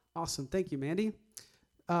Awesome. Thank you, Mandy.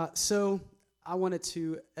 So I wanted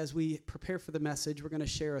to, as we prepare for the message, we're going to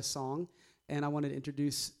share a song. And I wanted to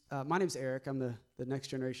introduce, my name's Eric. I'm the next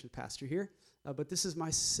generation pastor here. But this is my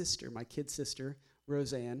sister, my kid sister,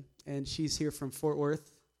 Roseanne. And she's here from Fort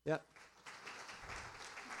Worth. Yep.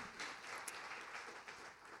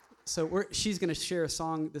 So she's going to share a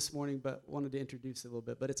song this morning, but wanted to introduce it a little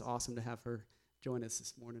bit. But it's awesome to have her join us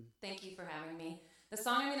this morning. Thank you for having me. The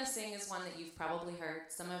song I'm going to sing is one that you've probably heard.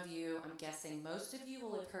 Some of you, I'm guessing most of you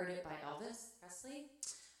will have heard it by Elvis Presley,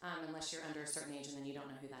 unless you're under a certain age and then you don't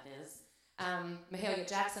know who that is. Mahalia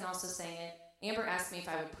Jackson also sang it. Amber asked me if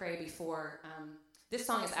I would pray before. This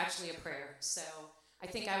song is actually a prayer, so I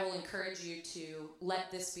think I will encourage you to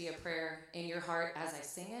let this be a prayer in your heart as I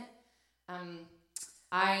sing it.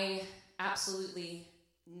 I absolutely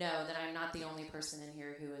know that I'm not the only person in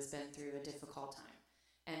here who has been through a difficult time.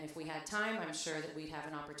 And if we had time, I'm sure that we'd have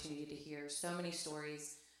an opportunity to hear so many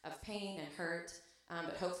stories of pain and hurt,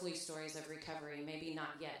 but hopefully stories of recovery, maybe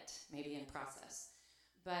not yet, maybe in process.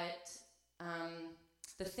 But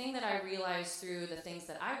the thing that I realized through the things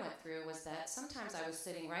that I went through was that sometimes I was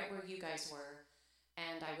sitting right where you guys were,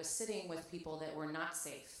 and I was sitting with people that were not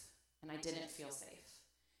safe, and I didn't feel safe.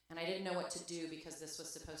 And I didn't know what to do because this was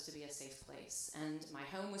supposed to be a safe place. And my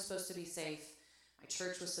home was supposed to be safe. My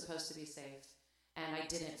church was supposed to be safe. And I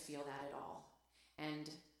didn't feel that at all. And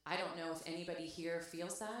I don't know if anybody here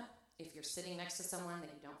feels that. If you're sitting next to someone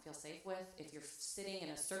that you don't feel safe with. If you're sitting in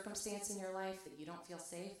a circumstance in your life that you don't feel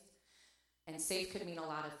safe. And safe could mean a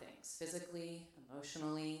lot of things. Physically,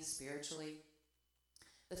 emotionally, spiritually.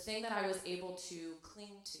 The thing that I was able to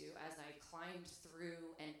cling to as I climbed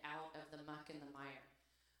through and out of the muck and the mire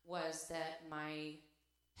was that my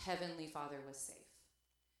Heavenly Father was safe.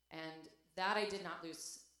 And that I did not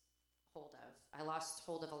lose hold of. I lost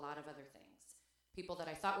hold of a lot of other things. People that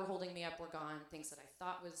I thought were holding me up were gone. Things that I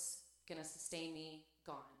thought was going to sustain me,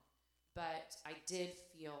 gone. But I did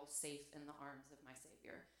feel safe in the arms of my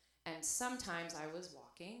Savior. And sometimes I was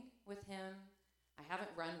walking with Him. I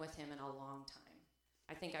haven't run with Him in a long time.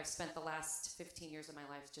 I think I've spent the last 15 years of my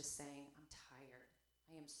life just saying, I'm tired.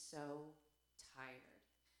 I am so tired.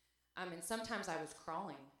 And sometimes I was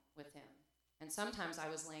crawling with Him. And sometimes I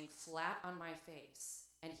was laying flat on my face,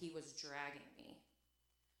 and He was dragging me.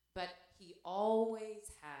 But He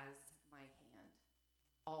always has my hand.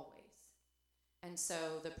 Always. And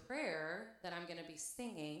so the prayer that I'm going to be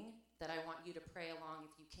singing, that I want you to pray along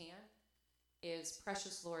if you can, is,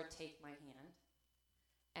 Precious Lord, take my hand.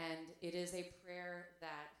 And it is a prayer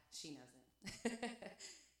that, she knows it.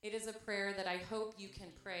 It is a prayer that I hope you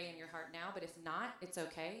can pray in your heart now, but if not, it's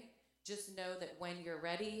okay. Just know that when you're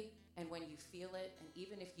ready and when you feel it, and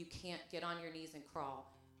even if you can't get on your knees and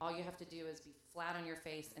crawl, all you have to do is be flat on your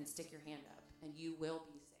face and stick your hand up, and you will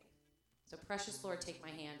be safe. So, Precious Lord, take my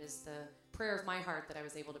hand is the prayer of my heart that I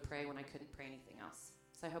was able to pray when I couldn't pray anything else.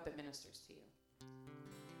 So I hope it ministers to you.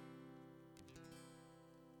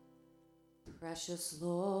 Precious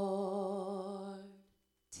Lord,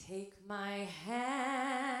 take my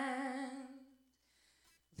hand,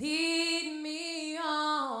 lead me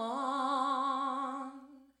on,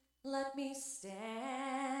 let me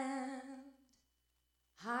stand.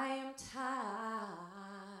 I am tired,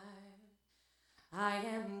 I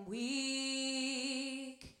am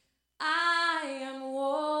weak, I am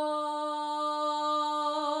worn.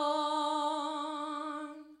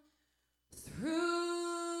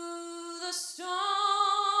 Through the storm,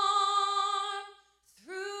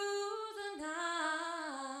 through the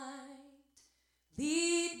night,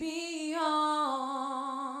 lead me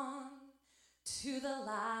on to the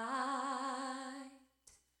light.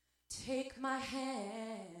 Take my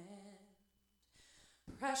hand,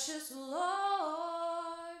 precious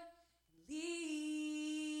Lord,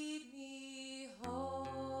 lead me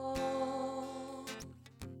home.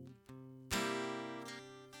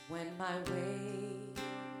 When my way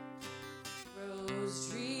grows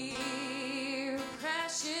drear,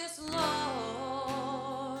 precious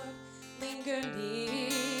Lord, linger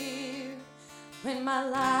near. When my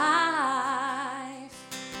life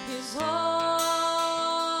is almost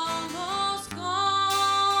gone,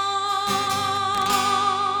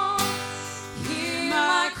 hear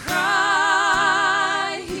my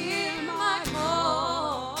cry, hear my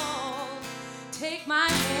call. Take my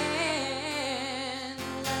hand,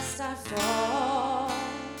 lest I fall.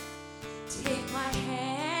 Take my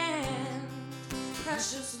hand,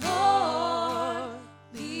 precious Lord,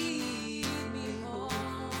 lead me home.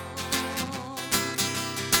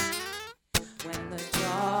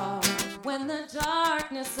 When the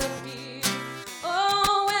darkness appears,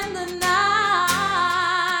 oh, when the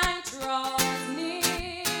night draws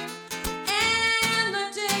near, and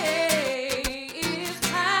the day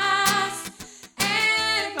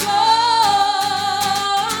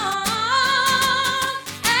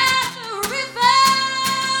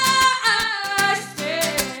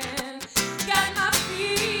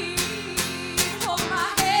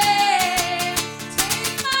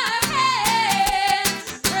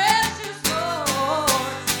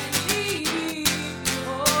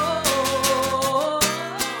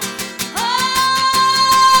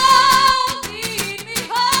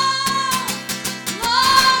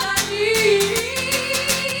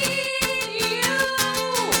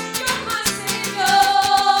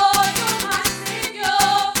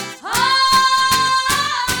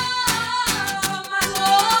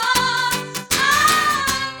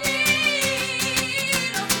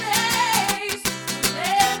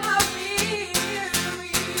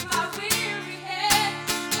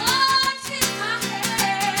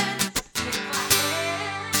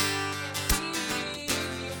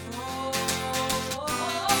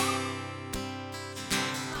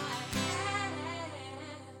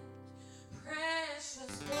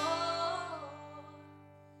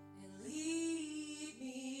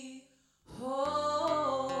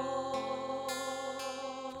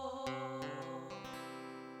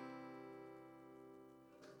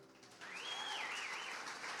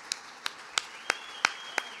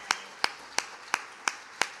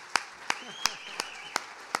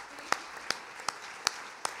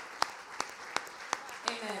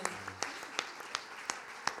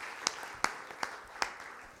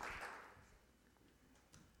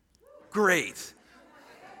Great.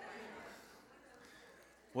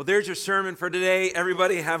 Well, there's your sermon for today.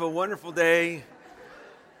 Everybody have a wonderful day.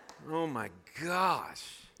 Oh my gosh.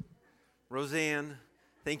 Roseanne,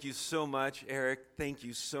 thank you so much. Eric, thank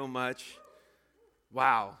you so much.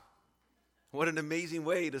 Wow. What an amazing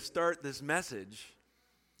way to start this message.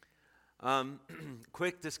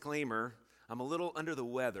 Quick disclaimer, I'm a little under the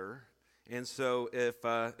weather, and so if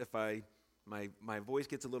my voice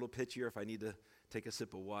gets a little pitchy or if I need to take a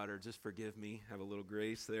sip of water, just forgive me. Have a little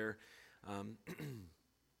grace there.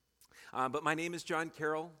 But my name is John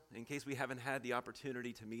Carroll. In case we haven't had the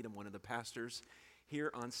opportunity to meet, I'm one of the pastors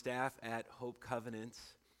here on staff at Hope Covenant.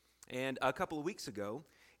 And a couple of weeks ago,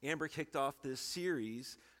 Amber kicked off this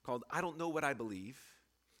series called I Don't Know What I Believe.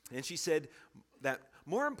 And she said that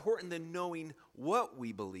more important than knowing what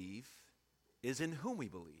we believe is in whom we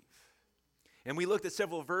believe. And we looked at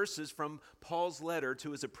several verses from Paul's letter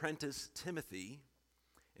to his apprentice Timothy,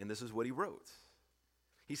 and this is what he wrote.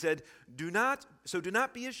 He said, do not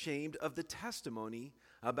be ashamed of the testimony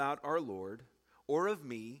about our Lord or of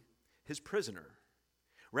me, his prisoner.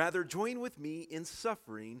 Rather, join with me in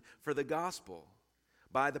suffering for the gospel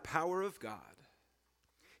by the power of God.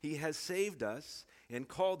 He has saved us and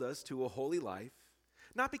called us to a holy life,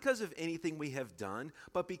 not because of anything we have done,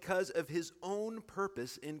 but because of his own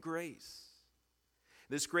purpose and grace.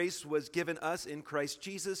 This grace was given us in Christ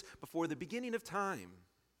Jesus before the beginning of time.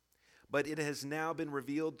 But it has now been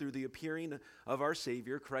revealed through the appearing of our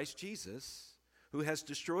Savior, Christ Jesus, who has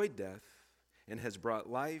destroyed death and has brought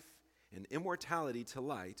life and immortality to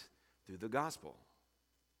light through the gospel.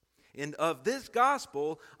 And of this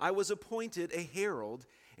gospel I was appointed a herald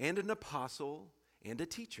and an apostle and a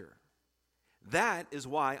teacher. That is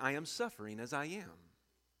why I am suffering as I am.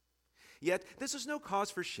 Yet this is no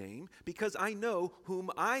cause for shame, because I know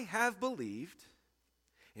whom I have believed,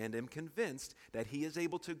 and am convinced that he is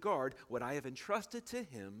able to guard what I have entrusted to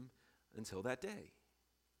him until that day.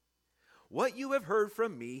 What you have heard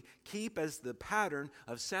from me, keep as the pattern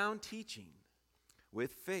of sound teaching,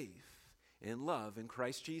 with faith and love in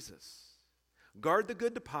Christ Jesus. Guard the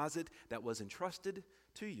good deposit that was entrusted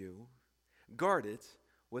to you. Guard it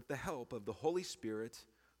with the help of the Holy Spirit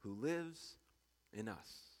who lives in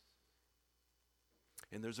us.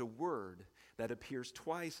 And there's a word that appears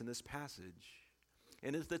twice in this passage,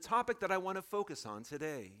 and is the topic that I want to focus on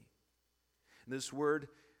today. And this word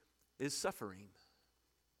is suffering.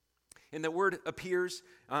 And the word appears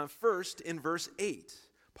first in verse 8.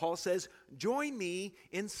 Paul says, join me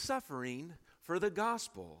in suffering for the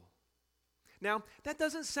gospel. Now, that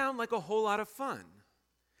doesn't sound like a whole lot of fun.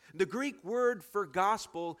 The Greek word for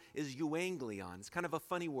gospel is euangelion. It's kind of a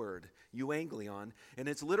funny word, euangelion, and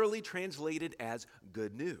it's literally translated as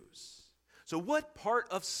good news. So what part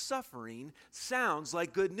of suffering sounds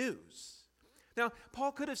like good news? Now,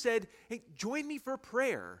 Paul could have said, hey, join me for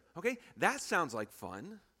prayer. Okay, that sounds like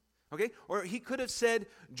fun. Okay, or he could have said,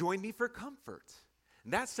 join me for comfort.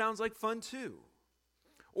 That sounds like fun too.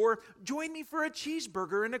 Or join me for a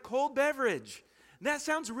cheeseburger and a cold beverage. That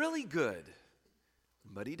sounds really good.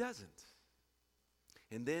 But he doesn't.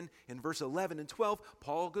 And then in verse 11 and 12,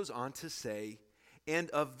 Paul goes on to say, and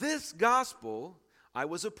of this gospel I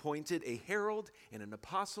was appointed a herald and an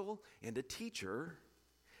apostle and a teacher.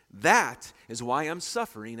 That is why I'm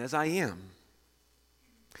suffering as I am.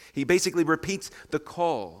 He basically repeats the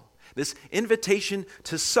call, this invitation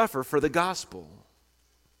to suffer for the gospel.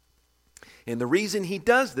 And the reason he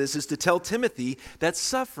does this is to tell Timothy that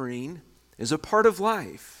suffering is a part of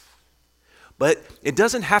life. But it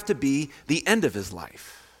doesn't have to be the end of his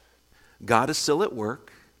life. God is still at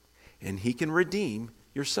work, and he can redeem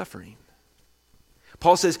your suffering.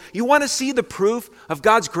 Paul says, you want to see the proof of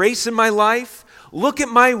God's grace in my life? Look at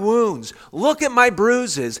my wounds. Look at my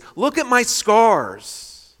bruises. Look at my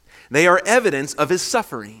scars. They are evidence of his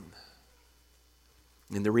suffering.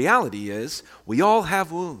 And the reality is, we all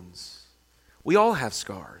have wounds. We all have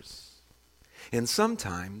scars. And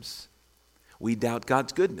sometimes we doubt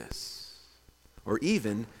God's goodness or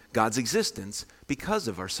even God's existence because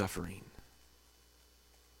of our suffering.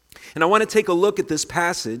 And I want to take a look at this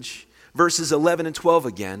passage, verses 11 and 12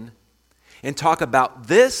 again, and talk about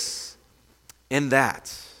this and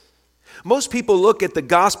that. Most people look at the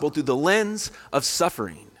gospel through the lens of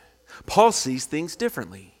suffering. Paul sees things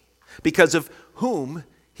differently because of whom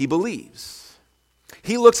he believes.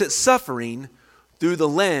 He looks at suffering through the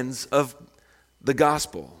lens of the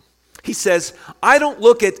gospel. He says, I don't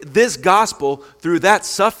look at this gospel through that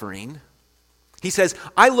suffering. He says,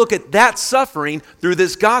 I look at that suffering through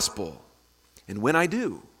this gospel. And when I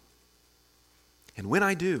do,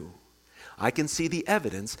 I can see the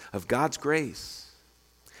evidence of God's grace,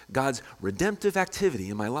 God's redemptive activity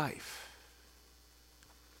in my life.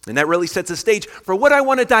 And that really sets the stage for what I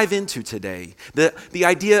want to dive into today, the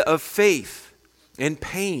idea of faith and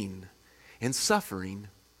pain and suffering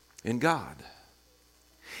in God.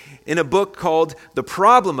 In a book called The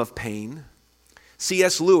Problem of Pain,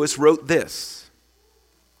 C.S. Lewis wrote this: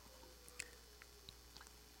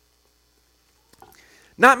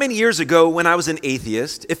 "Not many years ago, when I was an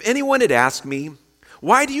atheist, if anyone had asked me,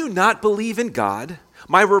 'Why do you not believe in God?'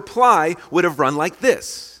 my reply would have run like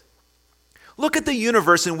this: 'Look at the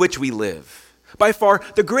universe in which we live. By far,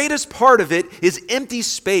 the greatest part of it is empty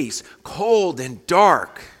space, cold and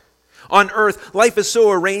dark. On earth, life is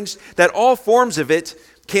so arranged that all forms of it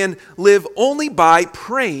can live only by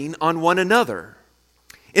preying on one another.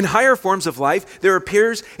 In higher forms of life, there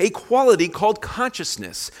appears a quality called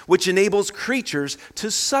consciousness, which enables creatures to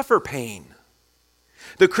suffer pain.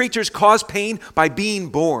 The creatures cause pain by being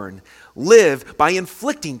born, live by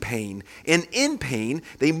inflicting pain, and in pain,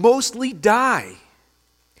 they mostly die.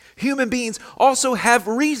 Human beings also have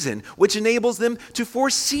reason, which enables them to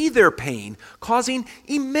foresee their pain, causing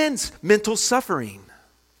immense mental suffering.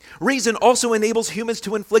 Reason also enables humans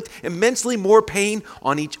to inflict immensely more pain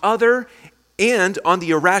on each other and on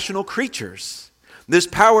the irrational creatures. This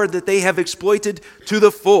power that they have exploited to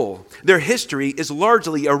the full. Their history is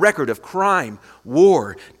largely a record of crime,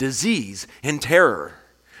 war, disease, and terror.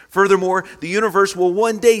 Furthermore, the universe will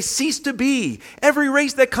one day cease to be. Every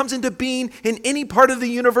race that comes into being in any part of the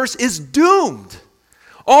universe is doomed.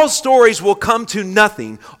 All stories will come to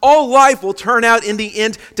nothing. All life will turn out in the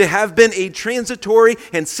end to have been a transitory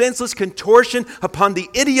and senseless contortion upon the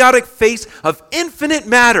idiotic face of infinite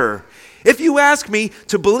matter. If you ask me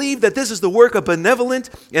to believe that this is the work of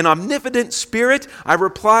benevolent and omnipotent spirit, I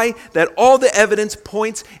reply that all the evidence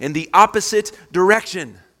points in the opposite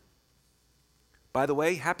direction." By the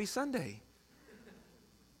way, happy Sunday.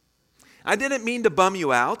 I didn't mean to bum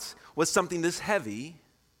you out with something this heavy,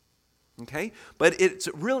 okay? But it's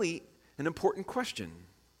really an important question.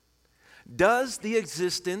 Does the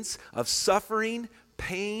existence of suffering,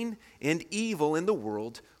 pain, and evil in the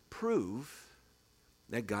world prove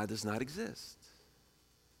that God does not exist?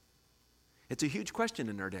 It's a huge question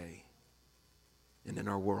in our day and in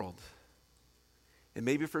our world, and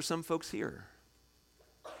maybe for some folks here.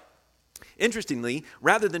 Interestingly,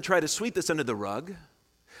 rather than try to sweep this under the rug,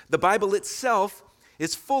 the Bible itself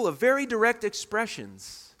is full of very direct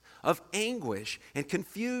expressions of anguish and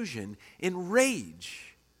confusion and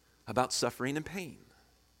rage about suffering and pain.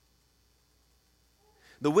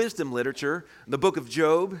 The wisdom literature, the book of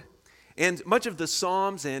Job, and much of the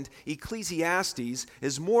Psalms and Ecclesiastes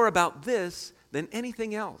is more about this than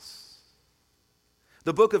anything else.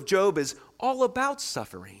 The book of Job is all about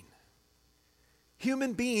suffering.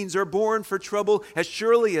 Human beings are born for trouble as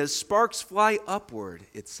surely as sparks fly upward,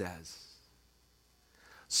 it says.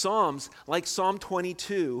 Psalms, like Psalm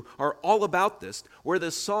 22, are all about this, where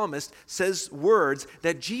the psalmist says words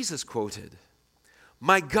that Jesus quoted.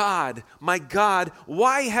 my God,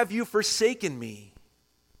 why have you forsaken me?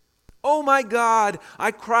 Oh my God,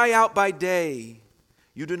 I cry out by day.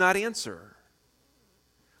 You do not answer.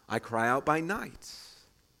 I cry out by night.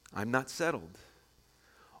 I'm not settled.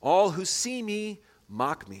 All who see me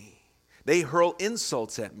mock me. They hurl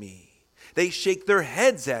insults at me. They shake their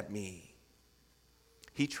heads at me.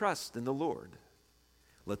 He trusts in the Lord.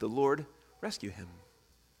 Let the Lord rescue him.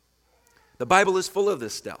 The Bible is full of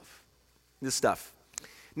this stuff.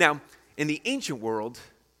 Now, in the ancient world,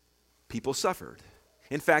 people suffered.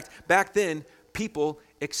 In fact, back then, people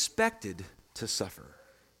expected to suffer.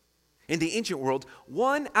 In the ancient world,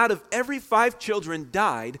 1 out of every 5 children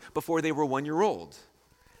died before they were 1 year old.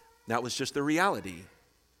 That was just the reality.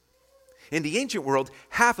 In the ancient world,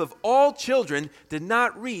 half of all children did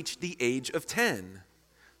not reach the age of 10.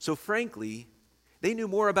 So frankly, they knew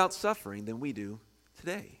more about suffering than we do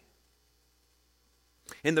today.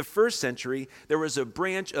 In the first century, there was a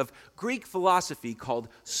branch of Greek philosophy called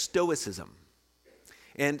Stoicism.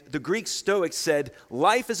 And the Greek Stoics said,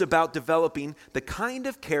 life is about developing the kind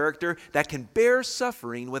of character that can bear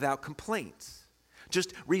suffering without complaint.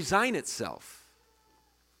 Just resign itself.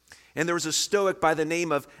 And there was a Stoic by the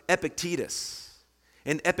name of Epictetus.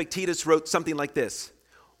 And Epictetus wrote something like this: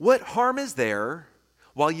 what harm is there,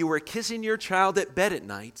 while you were kissing your child at bed at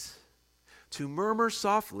night, to murmur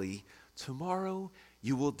softly, tomorrow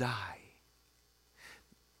you will die?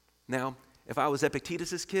 Now, if I was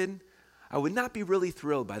Epictetus' kid, I would not be really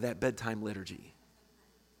thrilled by that bedtime liturgy.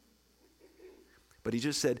 But he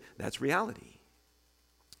just said, that's reality.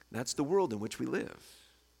 That's the world in which we live.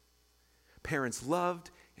 Parents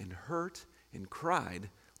loved and hurt and cried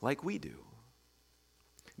like we do.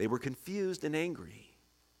 They were confused and angry.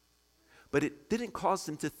 But it didn't cause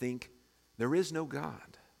them to think there is no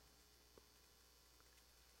God.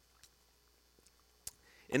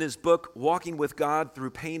 In his book, Walking with God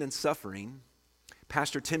Through Pain and Suffering,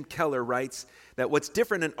 Pastor Tim Keller writes that what's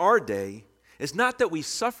different in our day is not that we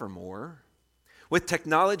suffer more. With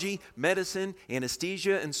technology, medicine,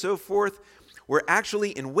 anesthesia, and so forth, we're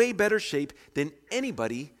actually in way better shape than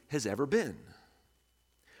anybody has ever been.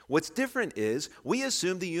 What's different is we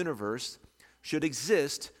assume the universe should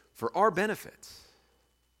exist for our benefit.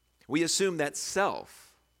 We assume that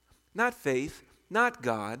self, not faith, not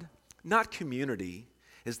God, not community,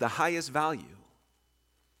 is the highest value,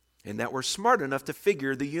 and that we're smart enough to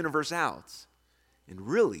figure the universe out. And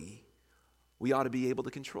really, we ought to be able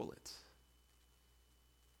to control it.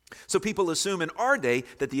 So people assume in our day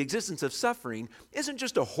that the existence of suffering isn't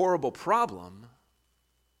just a horrible problem,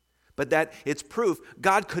 but that it's proof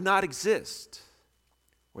God could not exist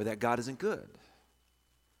or that God isn't good.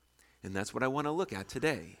 And that's what I want to look at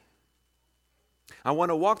today. I want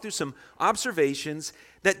to walk through some observations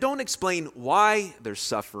that don't explain why there's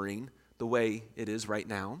suffering the way it is right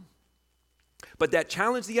now, but that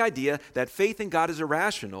challenge the idea that faith in God is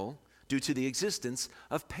irrational due to the existence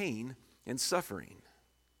of pain and suffering.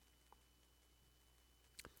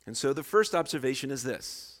 And so the first observation is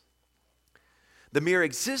this: the mere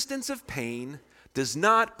existence of pain does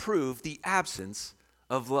not prove the absence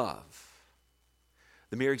of love.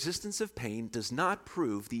 The mere existence of pain does not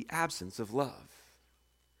prove the absence of love.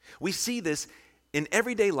 We see this in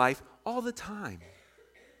everyday life all the time.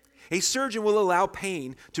 A surgeon will allow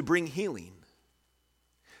pain to bring healing.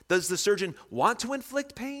 Does the surgeon want to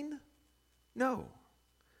inflict pain? No.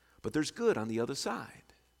 But there's good on the other side.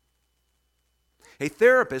 A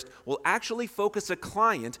therapist will actually focus a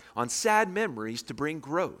client on sad memories to bring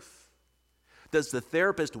growth. Does the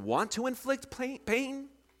therapist want to inflict pain?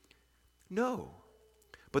 No.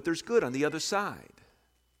 But there's good on the other side.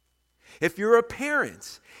 If you're a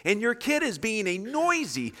parent and your kid is being a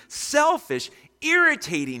noisy, selfish,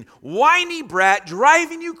 irritating, whiny brat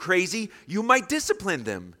driving you crazy, you might discipline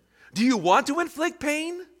them. Do you want to inflict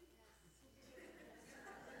pain?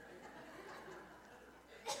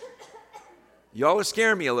 Y'all are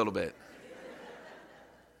scaring me a little bit.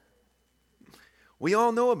 We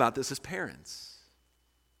all know about this as parents.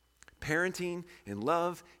 Parenting and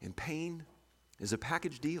love and pain is a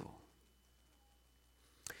package deal.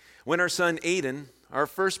 When our son Aiden, our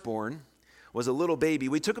firstborn, was a little baby,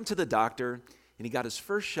 we took him to the doctor and he got his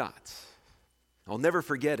first shot. I'll never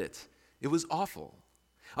forget it. It was awful.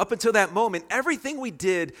 Up until that moment, everything we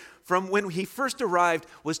did from when he first arrived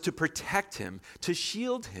was to protect him, to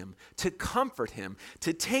shield him, to comfort him,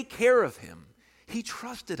 to take care of him. He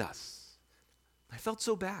trusted us. I felt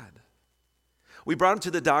so bad. We brought him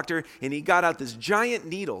to the doctor, and he got out this giant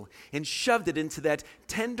needle and shoved it into that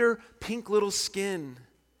tender, pink little skin.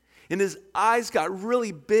 And his eyes got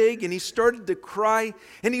really big, and he started to cry,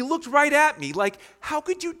 and he looked right at me like, "How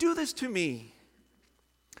could you do this to me?"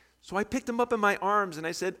 So I picked him up in my arms and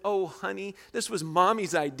I said, "Oh, honey, this was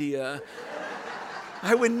Mommy's idea.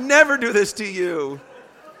 I would never do this to you."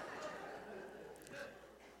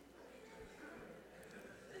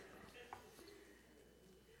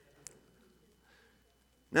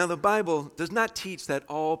 Now, the Bible does not teach that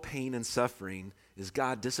all pain and suffering is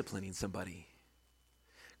God disciplining somebody.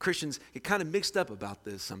 Christians get kind of mixed up about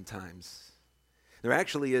this sometimes. There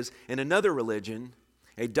actually is, in another religion,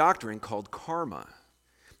 a doctrine called karma.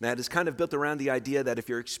 That is kind of built around the idea that if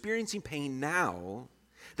you're experiencing pain now,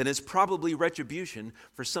 then it's probably retribution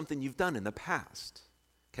for something you've done in the past.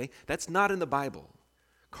 Okay? That's not in the Bible.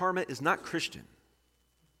 Karma is not Christian.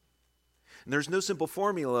 And there's no simple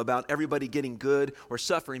formula about everybody getting good or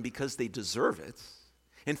suffering because they deserve it.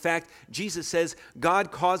 In fact, Jesus says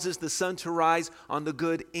God causes the sun to rise on the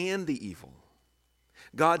good and the evil.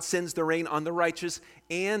 God sends the rain on the righteous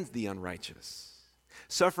and the unrighteous.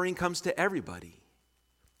 Suffering comes to everybody.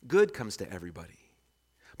 Good comes to everybody.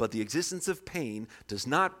 But the existence of pain does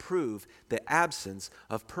not prove the absence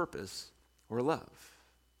of purpose or love.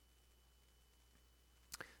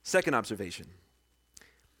 Second observation.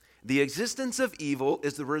 The existence of evil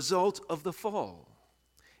is the result of the fall.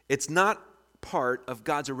 It's not part of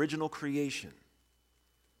God's original creation.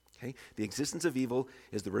 Okay? The existence of evil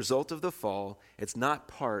is the result of the fall. It's not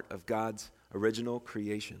part of God's original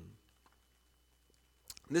creation.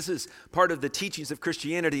 This is part of the teachings of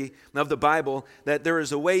Christianity, of the Bible, that there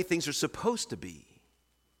is a way things are supposed to be.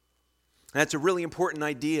 That's a really important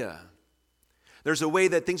idea. There's a way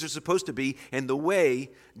that things are supposed to be, and the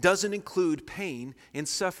way doesn't include pain and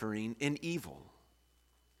suffering and evil.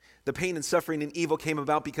 The pain and suffering and evil came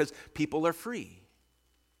about because people are free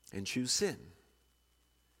and choose sin.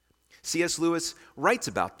 C.S. Lewis writes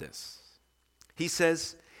about this. He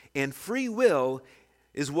says, "And free will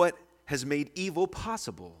is what has made evil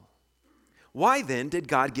possible. Why then did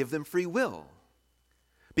God give them free will?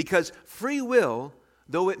 Because free will,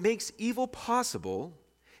 though it makes evil possible,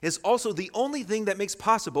 is also the only thing that makes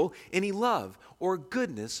possible any love or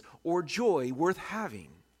goodness or joy worth having.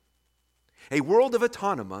 A world of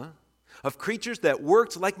autonoma, of creatures that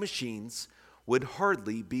worked like machines, would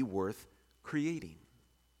hardly be worth creating.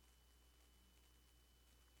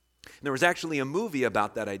 And there was actually a movie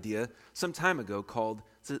about that idea some time ago called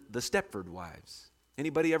The Stepford Wives.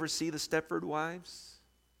 Anybody ever see The Stepford Wives?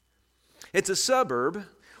 It's a suburb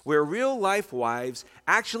where real-life wives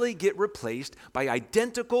actually get replaced by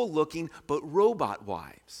identical-looking but robot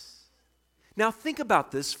wives. Now think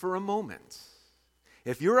about this for a moment.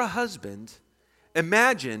 If you're a husband,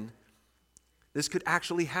 imagine this could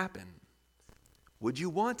actually happen. Would you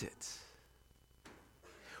want it?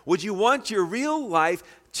 Would you want your real-life,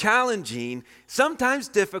 challenging, sometimes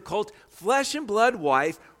difficult, flesh and blood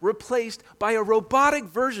wife replaced by a robotic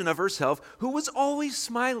version of herself who was always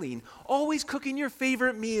smiling, always cooking your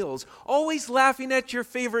favorite meals, always laughing at your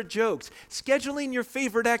favorite jokes, scheduling your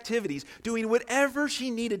favorite activities, doing whatever she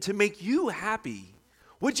needed to make you happy?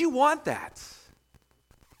 Would you want that?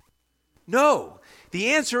 No. The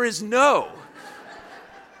answer is no.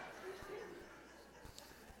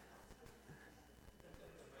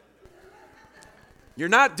 You're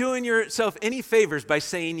not doing yourself any favors by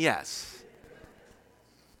saying yes.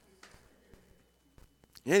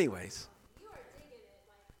 Anyways.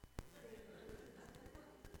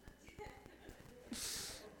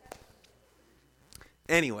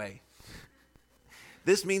 Anyway,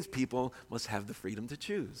 this means people must have the freedom to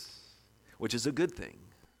choose, which is a good thing.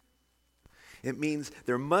 It means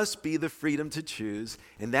there must be the freedom to choose,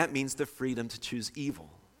 and that means the freedom to choose evil.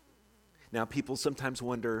 Now, people sometimes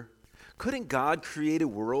wonder, couldn't God create a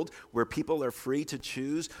world where people are free to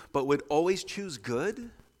choose, but would always choose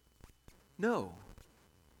good? No.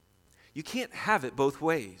 You can't have it both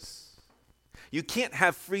ways. You can't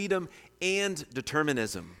have freedom and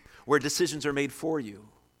determinism, where decisions are made for you.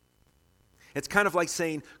 It's kind of like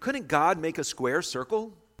saying, couldn't God make a square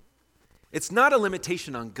circle? It's not a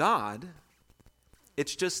limitation on God.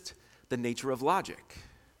 It's just the nature of logic.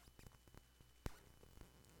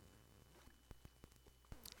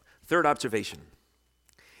 Third observation.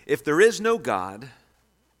 If there is no God,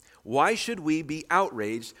 why should we be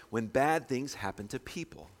outraged when bad things happen to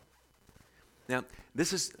people? Now,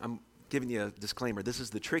 I'm giving you a disclaimer. This is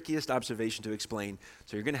the trickiest observation to explain,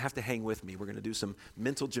 so you're going to have to hang with me. We're going to do some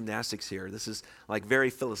mental gymnastics here. This is like very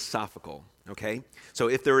philosophical, okay? So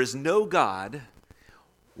if there is no God,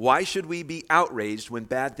 why should we be outraged when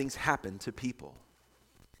bad things happen to people?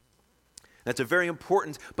 That's a very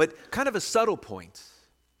important, but kind of a subtle point.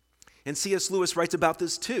 And C.S. Lewis writes about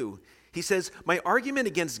this too. He says, my argument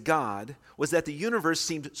against God was that the universe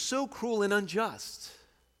seemed so cruel and unjust.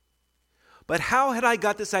 But how had I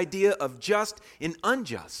got this idea of just and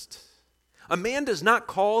unjust? A man does not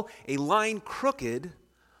call a line crooked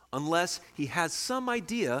unless he has some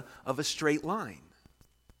idea of a straight line.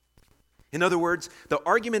 In other words, the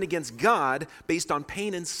argument against God based on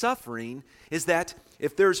pain and suffering is that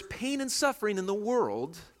if there's pain and suffering in the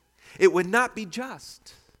world, it would not be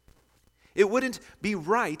just. It wouldn't be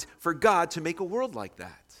right for God to make a world like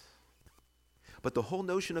that. But the whole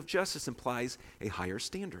notion of justice implies a higher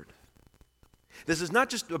standard. This is not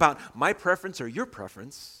just about my preference or your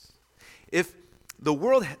preference. If the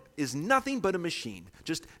world is nothing but a machine,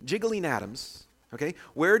 just jiggling atoms, okay,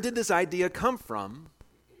 where did this idea come from?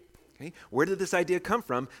 Okay, where did this idea come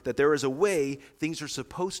from that there is a way things are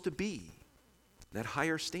supposed to be? That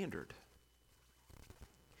higher standard.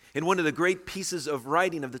 In one of the great pieces of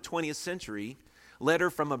writing of the 20th century, Letter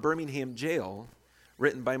from a Birmingham Jail,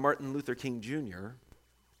 written by Martin Luther King Jr.,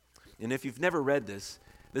 and if you've never read this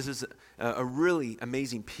is a really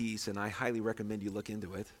amazing piece, and I highly recommend you look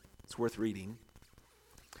into it. It's worth reading.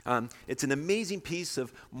 It's an amazing piece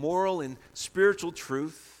of moral and spiritual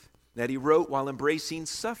truth that he wrote while embracing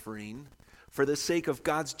suffering for the sake of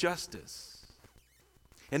God's justice.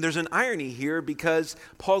 And there's an irony here because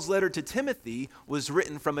Paul's letter to Timothy was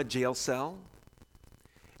written from a jail cell,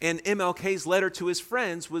 and MLK's letter to his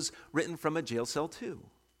friends was written from a jail cell too.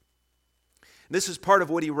 This is part of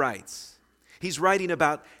what he writes. He's writing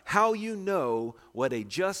about how you know what a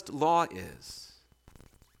just law is.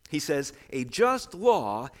 He says, a just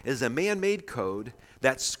law is a man-made code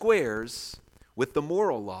that squares with the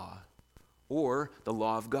moral law or the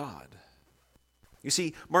law of God. You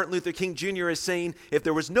see, Martin Luther King Jr. is saying if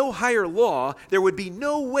there was no higher law, there would be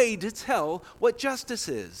no way to tell what justice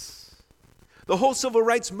is. The whole civil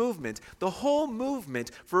rights movement, the whole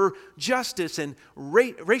movement for justice and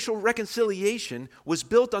racial reconciliation was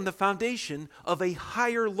built on the foundation of a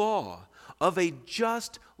higher law, of a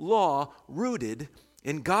just law rooted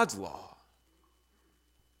in God's law.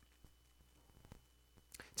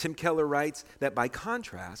 Tim Keller writes that by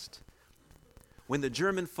contrast, when the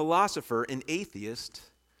German philosopher and atheist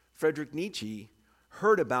Friedrich Nietzsche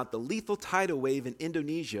heard about the lethal tidal wave in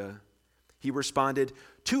Indonesia, he responded,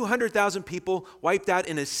 200,000 people wiped out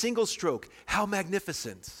in a single stroke. How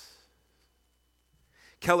magnificent.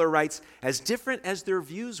 Keller writes, as different as their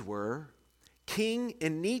views were, King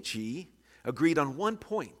and Nietzsche agreed on one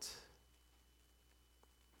point.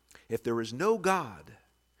 If there is no God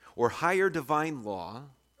or higher divine law,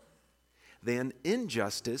 then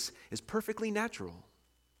injustice is perfectly natural.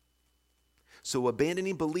 So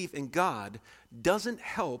abandoning belief in God doesn't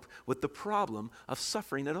help with the problem of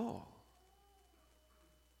suffering at all.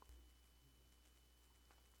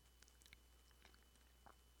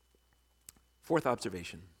 Fourth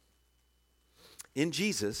observation. In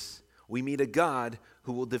Jesus, we meet a God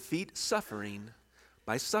who will defeat suffering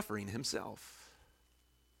by suffering himself.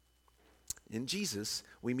 In Jesus,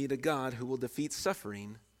 we meet a God who will defeat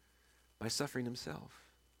suffering by suffering himself.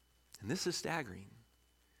 And this is staggering.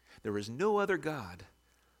 There is no other God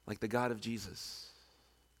like the God of Jesus.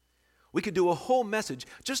 We could do a whole message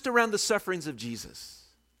just around the sufferings of Jesus.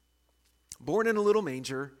 Born in a little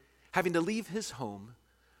manger, having to leave his home,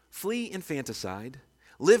 flee infanticide,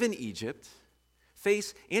 live in Egypt,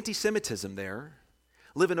 face anti-Semitism there,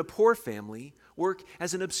 live in a poor family, work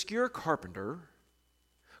as an obscure carpenter,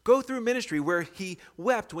 go through ministry where he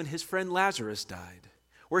wept when his friend Lazarus died,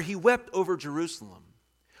 where he wept over Jerusalem,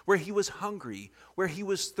 where he was hungry, where he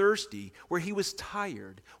was thirsty, where he was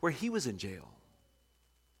tired, where he was in jail.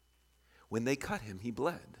 When they cut him, he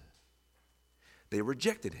bled. They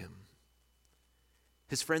rejected him.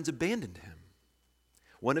 His friends abandoned him.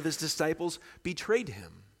 One of his disciples betrayed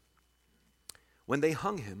him. When they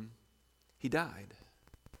hung him, he died.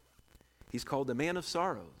 He's called a man of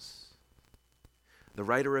sorrows. The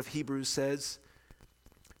writer of Hebrews says,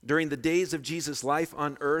 during the days of Jesus' life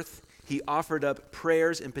on earth, he offered up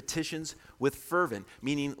prayers and petitions with fervent,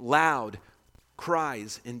 meaning loud,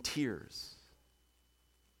 cries and tears.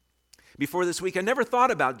 Before this week, I never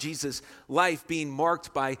thought about Jesus' life being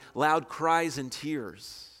marked by loud cries and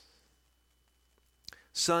tears.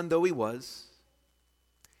 Son though he was,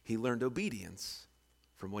 he learned obedience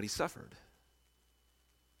from what he suffered.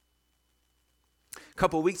 A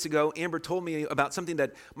couple of weeks ago, Amber told me about something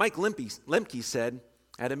that Mike Lemke said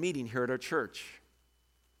at a meeting here at our church.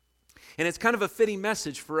 And it's kind of a fitting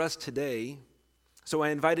message for us today. So I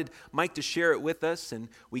invited Mike to share it with us, and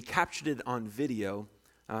we captured it on video.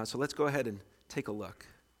 So let's go ahead and take a look.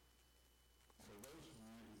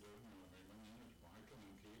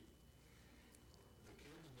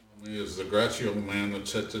 Is the grouchy old man that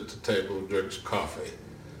sits at the table and drinks coffee.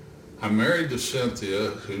 I'm married to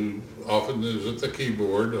Cynthia, who often is at the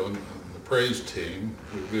keyboard on the praise team.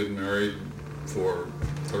 We've been married for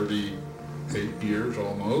 38 years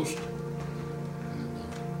almost.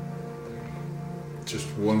 Just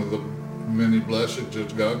one of the many blessings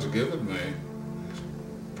that God's given me.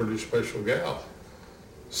 Pretty special gal.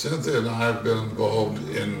 Cynthia and I have been involved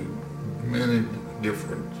in many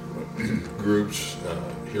different groups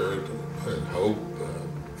here at Hope,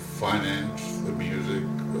 finance, the music,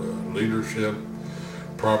 leadership,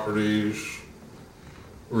 properties.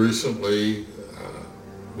 Recently,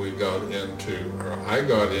 I got into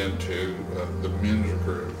the men's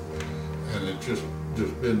group, and it's just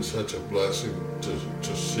been such a blessing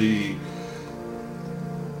to see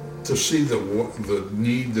the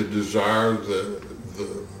need, the desire, the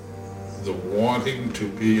wanting to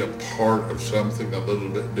be a part of something a little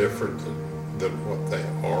bit different than what they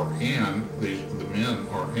are in, the men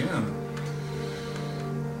are in.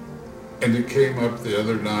 And it came up the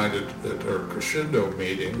other night at our Crescendo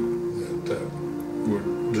meeting that we're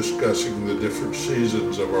discussing the different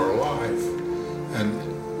seasons of our life. And,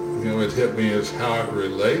 it hit me as how it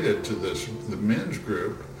related to the men's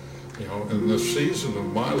group. And the season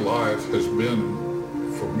of my life has been,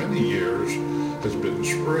 for many years, has been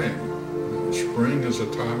spring. Spring is a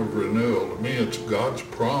time of renewal. To me, it's God's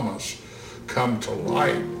promise come to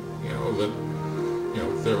light, that,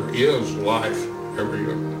 there is life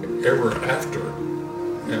ever after.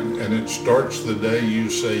 And it starts the day you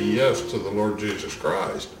say yes to the Lord Jesus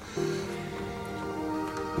Christ.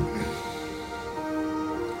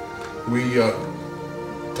 We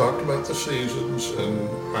talked about the seasons, and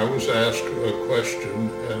I was asked a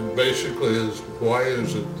question, and basically is, why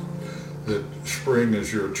is it that spring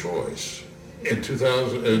is your choice? in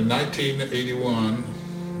 1981,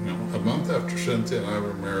 a month after Cynthia and I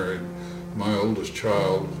were married, my oldest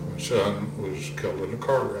child, my son, was killed in a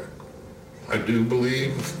car wreck. I did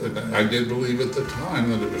believe at the time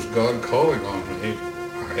that it was God calling on me.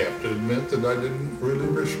 I have to admit that I didn't really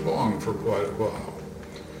respond for quite a while.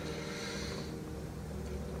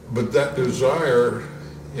 But that desire,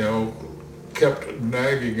 kept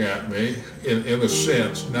nagging at me, in a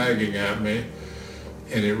sense, nagging at me.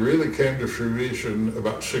 And it really came to fruition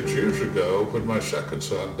about 6 years ago when my second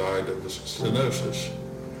son died of stenosis.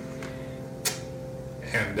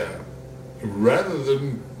 And rather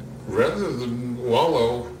than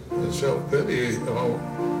wallow in self-pity,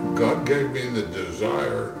 God gave me the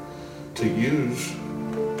desire to use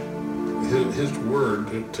His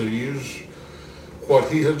word, to use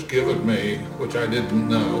what He has given me, which I didn't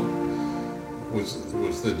know,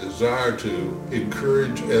 was the desire to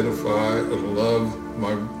encourage, edify, and love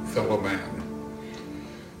my fellow man.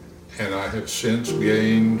 And I have since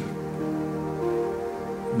gained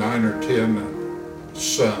 9 or 10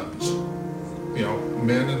 sons,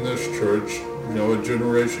 men in this church, a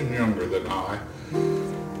generation younger than I,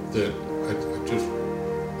 that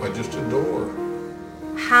I just adore.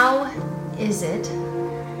 How is it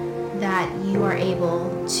that you are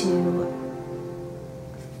able to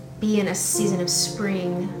be in a season of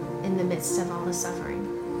spring in the midst of all the suffering?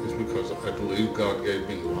 It's because I believe God gave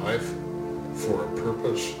me life for a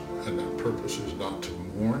purpose, and that purpose is not to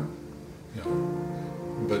mourn,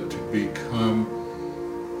 but to become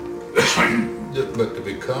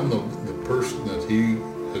the person that He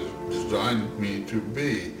has designed me to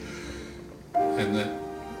be, and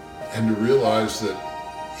to realize that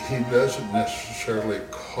He doesn't necessarily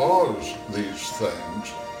cause these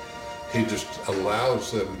things. He just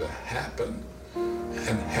allows them to happen,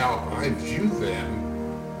 and how I view them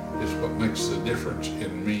is what makes the difference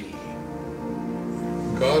in me.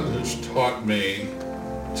 God has taught me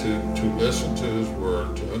to listen to His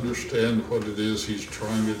word, to understand what it is He's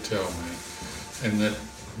trying to tell me, and that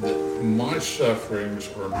my sufferings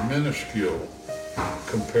are minuscule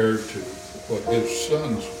compared to what His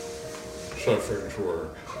Son's sufferings were.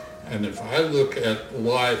 And if I look at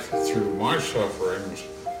life through my sufferings,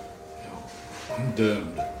 I'm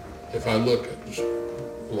doomed. If I look at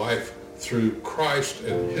life through Christ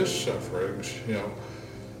and His sufferings,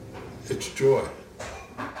 it's joy.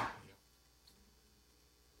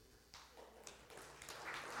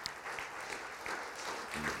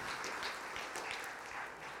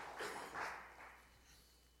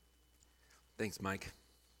 Thanks, Mike.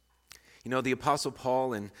 The Apostle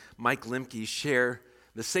Paul and Mike Lemke share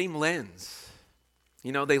the same lens.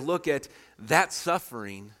 They look at that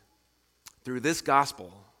suffering through this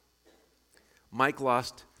gospel. Mike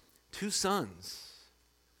lost 2 sons,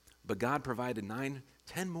 but God provided 9,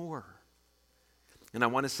 10 more. And I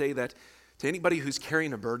want to say that to anybody who's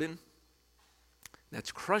carrying a burden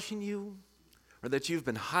that's crushing you, or that you've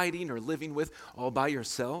been hiding or living with all by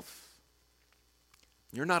yourself,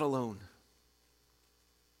 you're not alone.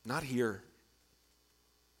 Not here.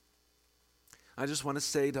 I just want to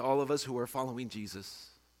say to all of us who are following Jesus,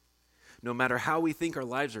 no matter how we think our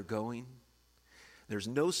lives are going, there's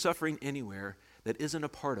no suffering anywhere that isn't a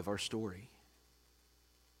part of our story.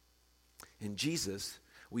 In Jesus,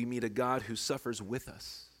 we meet a God who suffers with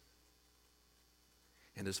us.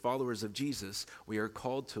 And as followers of Jesus, we are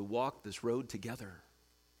called to walk this road together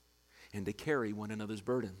and to carry one another's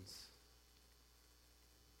burdens.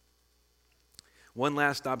 One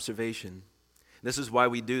last observation. This is why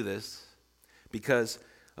we do this, because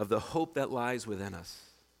of the hope that lies within us.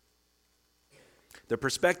 The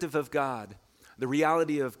perspective of God, the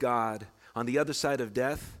reality of God on the other side of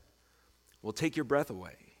death will take your breath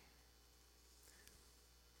away.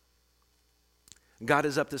 God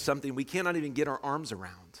is up to something we cannot even get our arms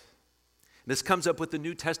around. This comes up with the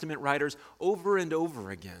New Testament writers over and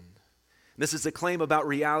over again. This is a claim about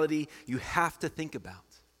reality you have to think about.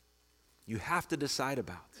 You have to decide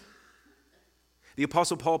about. The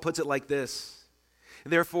Apostle Paul puts it like this: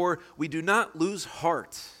 therefore, we do not lose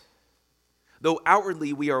heart. Though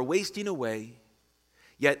outwardly we are wasting away,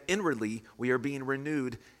 yet inwardly we are being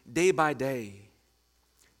renewed day by day.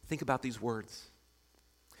 Think about these words.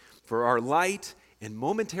 For our light and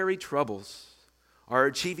momentary troubles are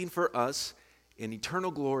achieving for us an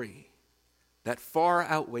eternal glory that far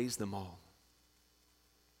outweighs them all.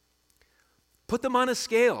 Put them on a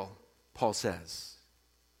scale, Paul says.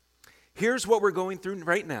 Here's what we're going through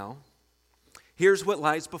right now. Here's what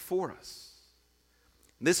lies before us.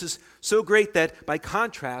 This is so great that, by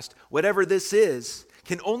contrast, whatever this is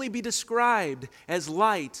can only be described as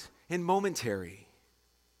light and momentary.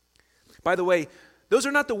 By the way, Those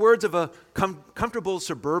are not the words of a comfortable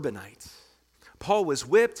suburbanite. Paul was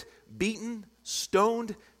whipped, beaten,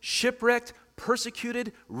 stoned, shipwrecked,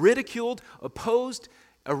 persecuted, ridiculed, opposed,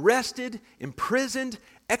 arrested, imprisoned,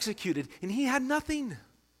 executed, and he had nothing.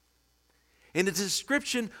 And the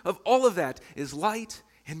description of all of that is light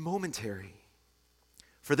and momentary.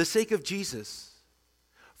 For the sake of Jesus,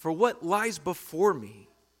 for what lies before me,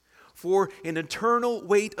 for an eternal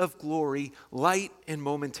weight of glory, light and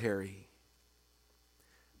momentary.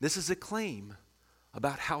 This is a claim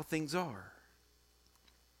about how things are.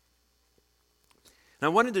 And I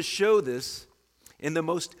wanted to show this in the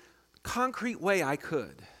most concrete way I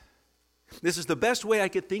could. This is the best way I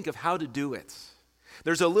could think of how to do it.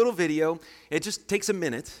 There's a little video, it just takes a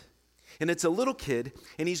minute, and it's a little kid,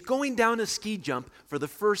 and he's going down a ski jump for the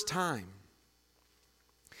first time.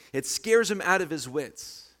 It scares him out of his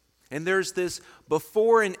wits. And there's this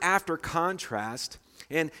before and after contrast,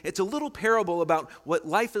 and it's a little parable about what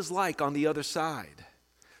life is like on the other side.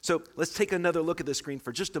 So let's take another look at the screen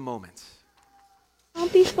for just a moment. I'll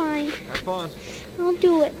be fine. Have fun. I'll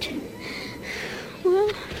do it. Well,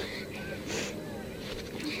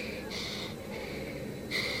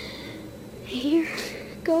 here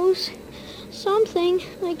goes something,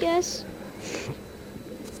 I guess.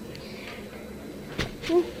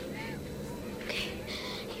 Oh. Okay,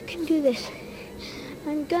 you can do this.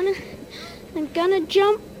 I'm gonna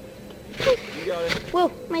jump. You got it.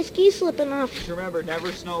 Whoa, my ski's slipping off. Just remember,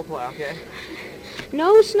 never snowplow, okay?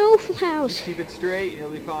 No snow plows. Keep it straight,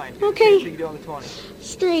 you'll be fine. Okay. Same thing you do on the 20.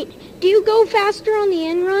 Straight. Do you go faster on the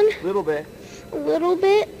in run? Little bit. A little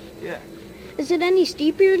bit? Yeah. Is it any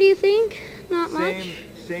steeper, do you think? Not much?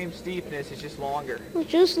 Same steepness, it's just longer. Well,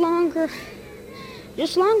 just longer.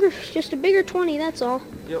 Just longer. Just a bigger 20, that's all.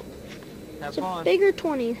 Yep. Have It's a fun. bigger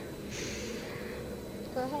 20.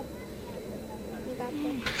 Go ahead. You got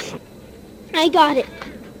this. I got it.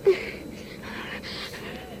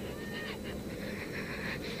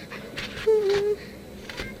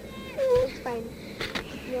 It's fine.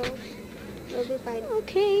 You'll be fine.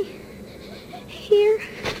 Okay. Here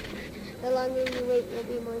The longer you wait, you'll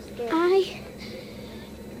be more scared. I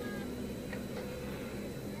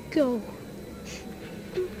go.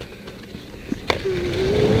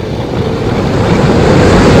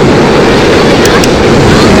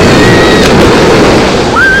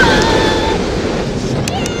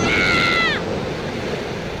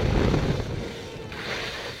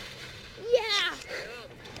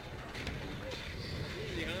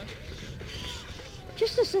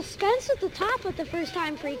 Just the suspense at the top at the first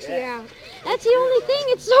time freaks you out. That's the only thing.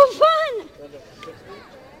 It's so fun.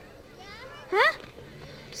 Huh?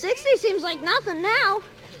 60 seems like nothing now.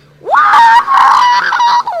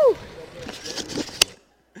 Whoa!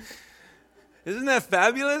 Isn't that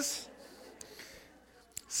fabulous?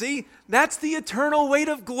 See, that's the eternal weight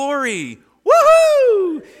of glory.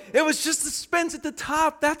 Woohoo! It was just suspense at the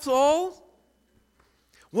top, that's all.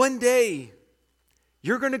 One day,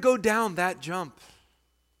 you're going to go down that jump.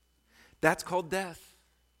 That's called death.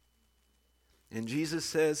 And Jesus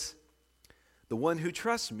says, the one who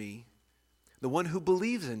trusts me, the one who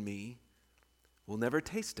believes in me, will never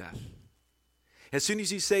taste death. As soon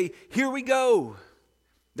as you say, here we go,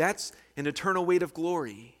 that's an eternal weight of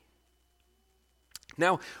glory.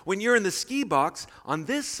 Now, when you're in the ski box on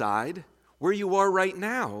this side, where you are right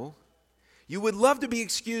now, you would love to be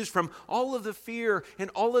excused from all of the fear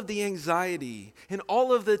and all of the anxiety and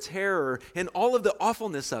all of the terror and all of the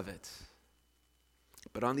awfulness of it.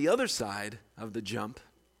 But on the other side of the jump,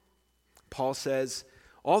 Paul says,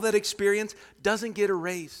 all that experience doesn't get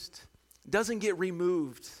erased, doesn't get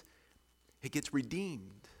removed, it gets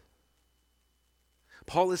redeemed.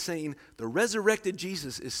 Paul is saying, the resurrected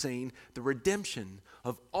Jesus is saying, the redemption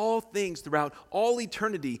of all things throughout all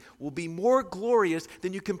eternity will be more glorious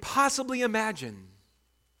than you can possibly imagine.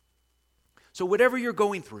 So whatever you're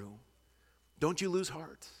going through, don't you lose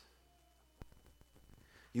heart.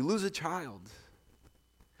 You lose a child.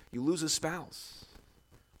 You lose a spouse.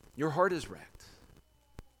 Your heart is wrecked.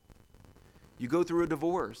 You go through a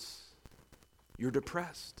divorce. You're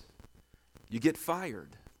depressed. You get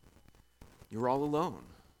fired. You're all alone.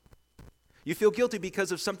 You feel guilty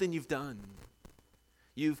because of something you've done.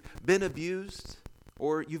 You've been abused,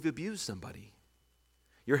 or you've abused somebody.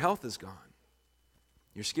 Your health is gone.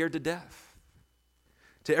 You're scared to death.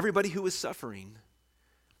 To everybody who is suffering,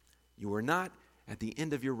 you are not at the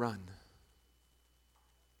end of your run.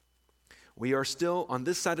 We are still on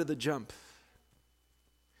this side of the jump.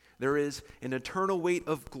 There is an eternal weight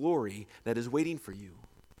of glory that is waiting for you.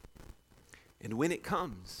 And when it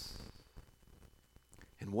comes,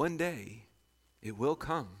 and one day it will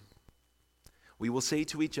come, We will say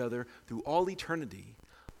to each other through all eternity,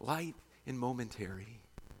 light and momentary,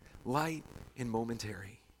 light and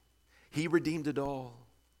momentary. He redeemed it all.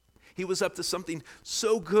 He was up to something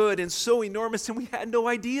so good and so enormous, and we had no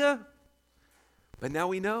idea. But now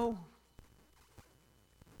we know.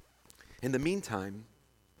 In the meantime,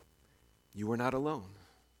 you are not alone.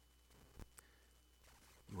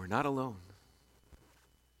 You are not alone.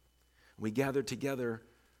 We gathered together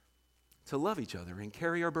to love each other and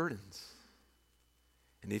carry our burdens.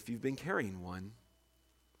 And if you've been carrying one,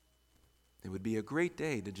 it would be a great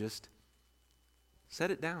day to just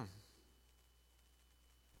set it down.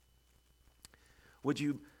 Would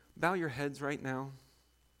you bow your heads right now?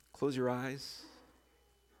 Close your eyes.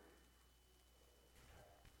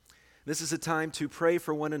 This is a time to pray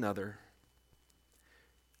for one another.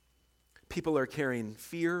 People are carrying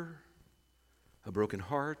fear, a broken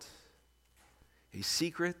heart, a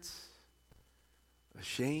secret, a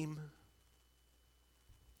shame.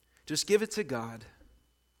 Just give it to God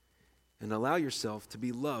and allow yourself to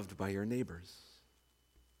be loved by your neighbors.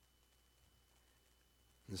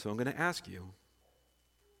 And so I'm going to ask you,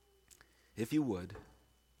 if you would,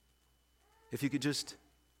 if you could just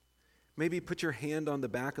maybe put your hand on the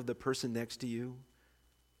back of the person next to you,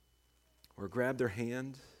 or grab their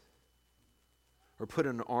hand, or put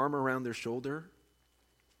an arm around their shoulder.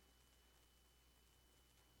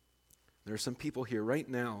 There are some people here right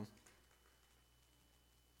now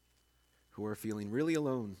who are feeling really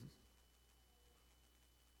alone.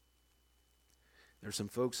 There are some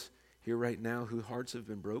folks here right now whose hearts have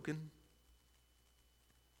been broken.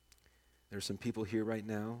 There are some people here right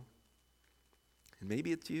now, and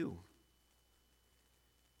maybe it's you.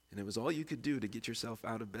 And it was all you could do to get yourself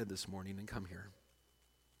out of bed this morning and come here.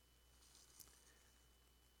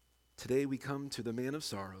 Today we come to the man of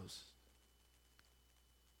sorrows.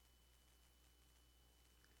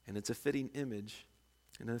 And it's a fitting image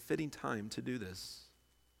and a fitting time to do this.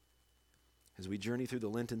 As we journey through the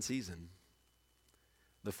Lenten season,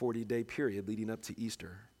 the 40-day period leading up to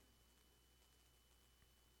Easter,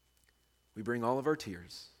 we bring all of our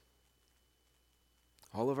tears,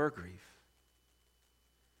 all of our grief,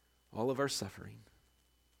 all of our suffering,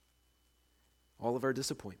 all of our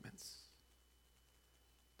disappointments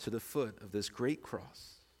to the foot of this great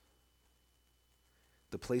cross,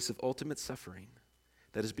 the place of ultimate suffering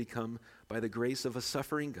that has become, by the grace of a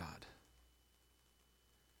suffering God,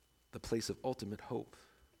 the place of ultimate hope.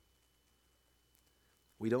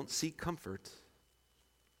 We don't seek comfort,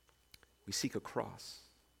 we seek a cross.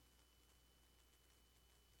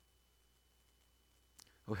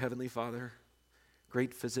 Oh, Heavenly Father,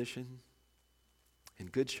 great physician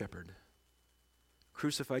and good shepherd,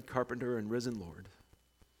 crucified carpenter and risen Lord,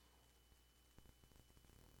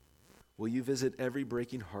 will you visit every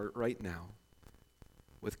breaking heart right now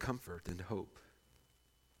with comfort and hope?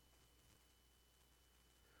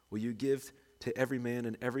 Will you give to every man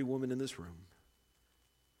and every woman in this room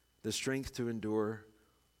the strength to endure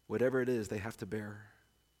whatever it is they have to bear?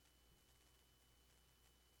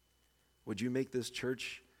 Would you make this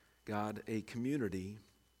church, God, a community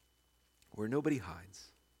where nobody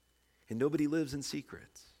hides and nobody lives in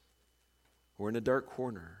secret or in a dark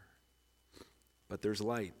corner, but there's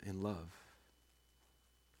light and love?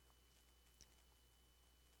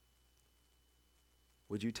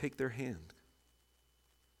 Would you take their hand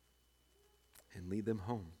and lead them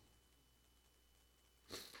home?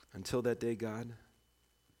 Until that day, God,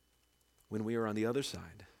 when we are on the other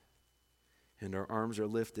side and our arms are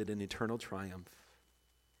lifted in eternal triumph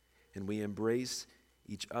and we embrace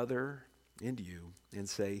each other and you and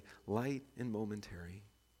say, light and momentary,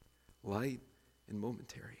 light and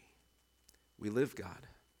momentary. We live, God,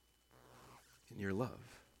 in your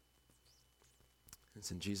love.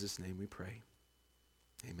 It's in Jesus' name we pray.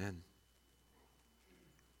 Amen.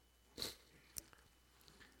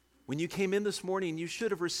 When you came in this morning, you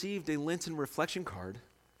should have received a Lenten reflection card.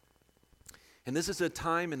 And this is a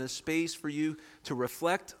time and a space for you to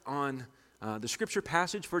reflect on the scripture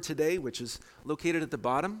passage for today, which is located at the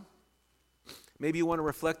bottom. Maybe you want to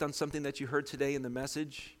reflect on something that you heard today in the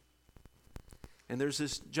message. And there's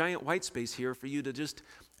this giant white space here for you to just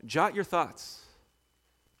jot your thoughts.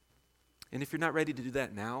 And if you're not ready to do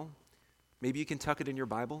that now, maybe you can tuck it in your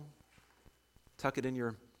Bible, tuck it in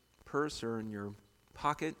your purse or in your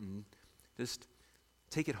pocket and just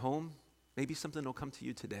take it home. Maybe something will come to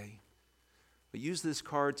you today. But use this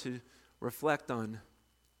card to reflect on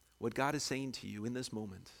what God is saying to you in this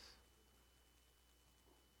moment.